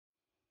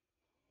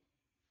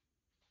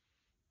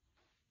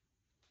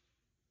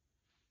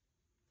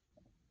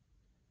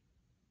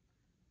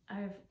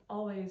I've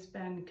always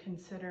been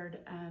considered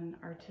an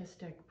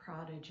artistic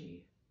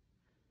prodigy.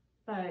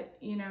 But,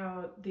 you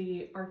know,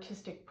 the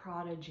artistic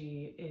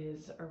prodigy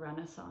is a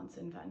Renaissance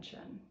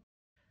invention.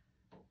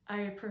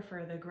 I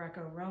prefer the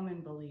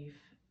Greco-Roman belief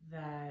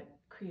that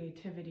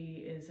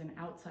creativity is an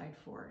outside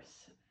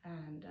force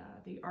and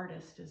the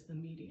artist is the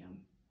medium.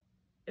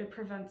 It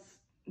prevents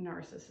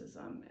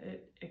narcissism.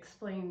 It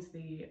explains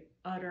the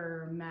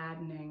utter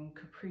maddening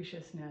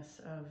capriciousness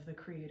of the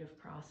creative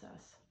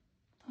process.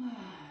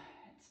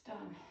 It's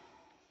done.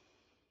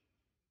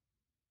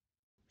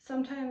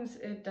 Sometimes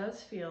it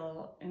does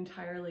feel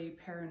entirely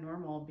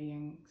paranormal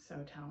being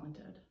so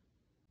talented.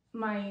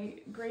 My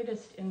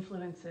greatest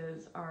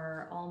influences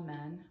are all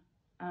men.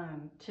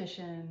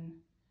 Titian,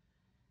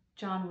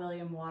 John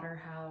William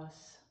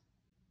Waterhouse,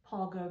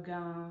 Paul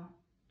Gauguin,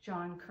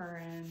 John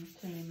Curran,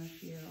 to name a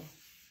few.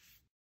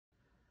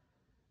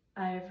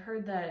 I've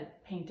heard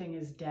that painting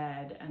is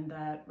dead and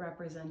that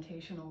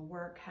representational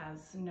work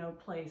has no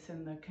place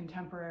in the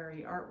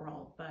contemporary art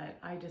world, but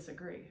I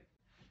disagree.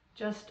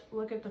 Just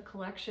look at the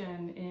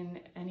collection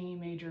in any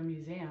major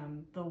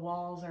museum. The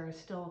walls are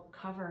still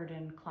covered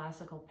in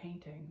classical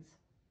paintings.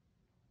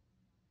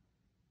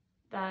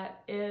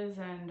 That is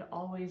and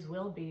always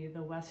will be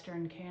the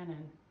Western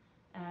canon,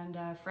 and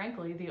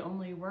frankly, the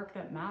only work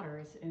that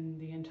matters in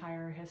the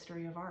entire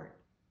history of art.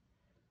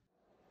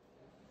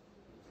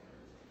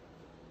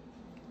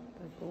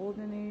 The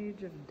golden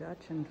age of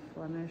Dutch and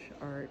Flemish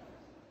art.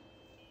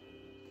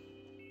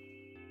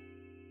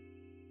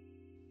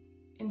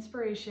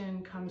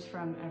 Inspiration comes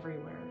from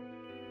everywhere.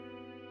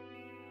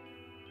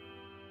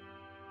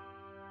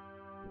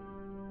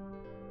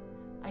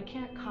 I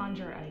can't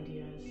conjure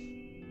ideas.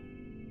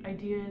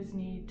 Ideas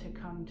need to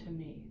come to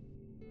me.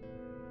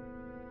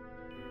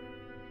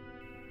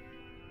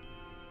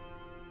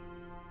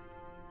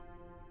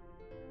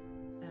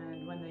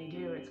 And when they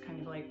do, it's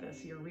kind of like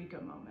this eureka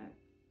moment.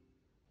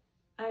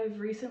 I've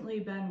recently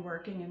been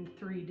working in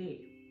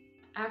 3D.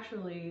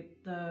 Actually,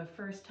 the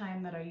first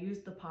time that I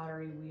used the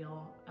pottery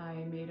wheel, I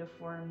made a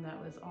form that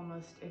was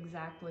almost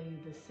exactly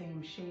the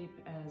same shape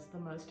as the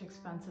most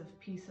expensive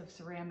piece of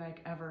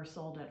ceramic ever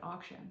sold at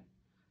auction.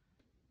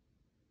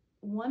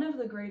 One of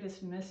the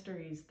greatest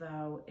mysteries,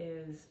 though,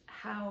 is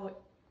how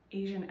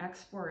Asian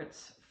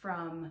exports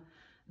from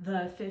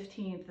the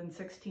 15th and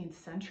 16th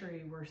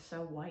century were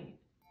so white.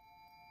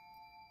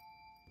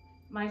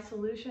 My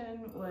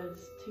solution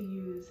was to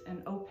use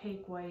an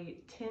opaque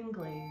white tin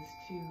glaze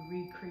to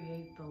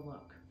recreate the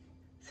look.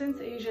 Since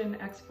Asian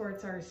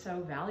exports are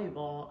so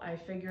valuable, I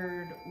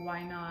figured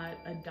why not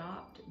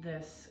adopt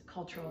this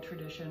cultural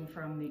tradition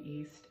from the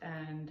East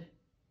and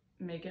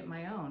make it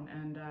my own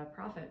and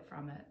profit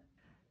from it.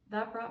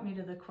 That brought me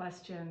to the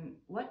question,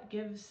 what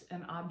gives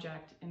an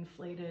object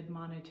inflated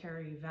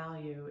monetary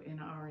value in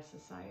our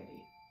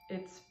society?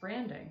 It's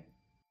branding.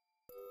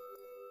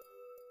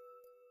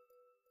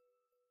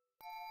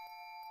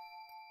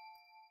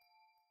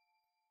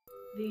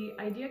 The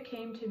idea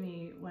came to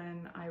me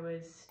when I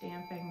was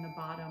stamping the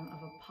bottom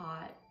of a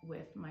pot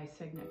with my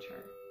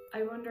signature.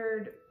 I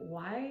wondered,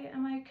 why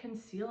am I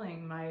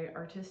concealing my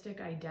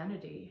artistic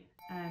identity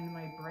and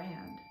my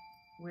brand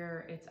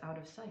where it's out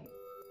of sight?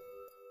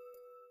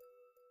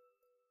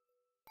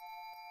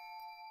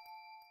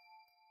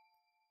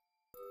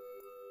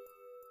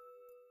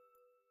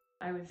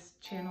 I was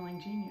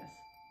channeling genius.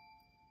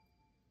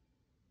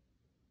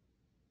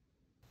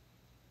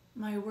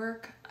 My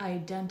work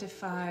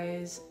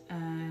identifies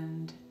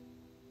and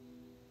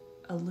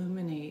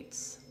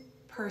illuminates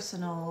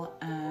personal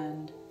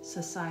and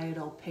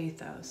societal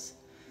pathos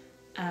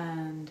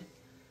and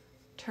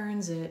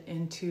turns it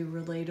into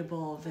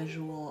relatable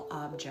visual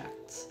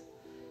objects.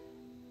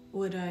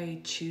 Would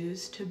I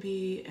choose to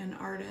be an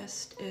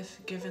artist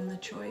if given the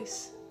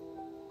choice?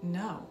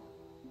 No,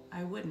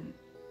 I wouldn't.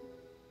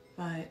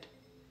 But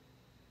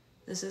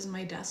this is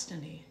my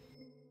destiny.